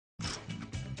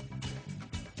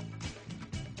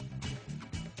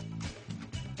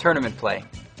Tournament play.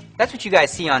 That's what you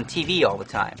guys see on TV all the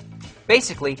time.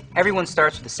 Basically, everyone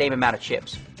starts with the same amount of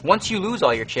chips. Once you lose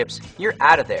all your chips, you're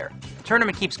out of there. The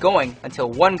tournament keeps going until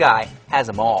one guy has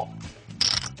them all.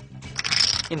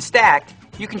 In Stacked,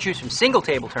 you can choose from single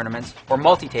table tournaments or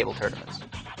multi-table tournaments.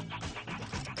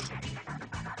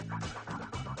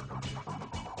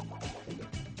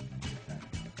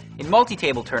 In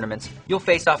multi-table tournaments, you'll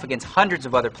face off against hundreds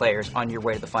of other players on your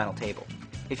way to the final table.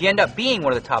 If you end up being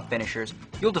one of the top finishers,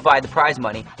 you'll divide the prize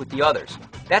money with the others.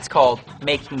 That's called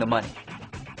making the money.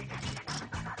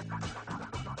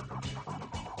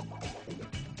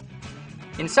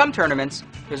 In some tournaments,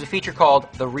 there's a feature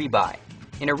called the rebuy.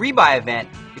 In a rebuy event,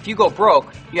 if you go broke,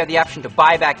 you have the option to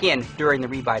buy back in during the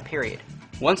rebuy period.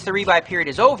 Once the rebuy period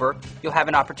is over, you'll have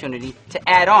an opportunity to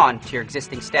add on to your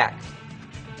existing stack.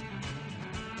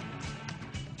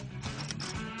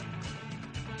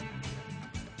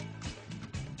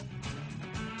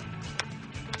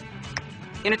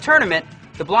 In a tournament,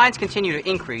 the blinds continue to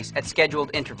increase at scheduled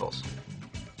intervals.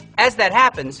 As that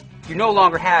happens, you no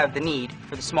longer have the need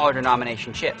for the smaller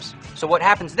denomination chips. So what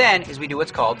happens then is we do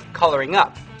what's called coloring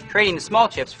up, trading the small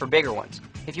chips for bigger ones.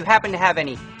 If you happen to have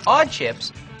any odd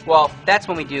chips, well, that's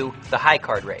when we do the high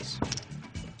card race.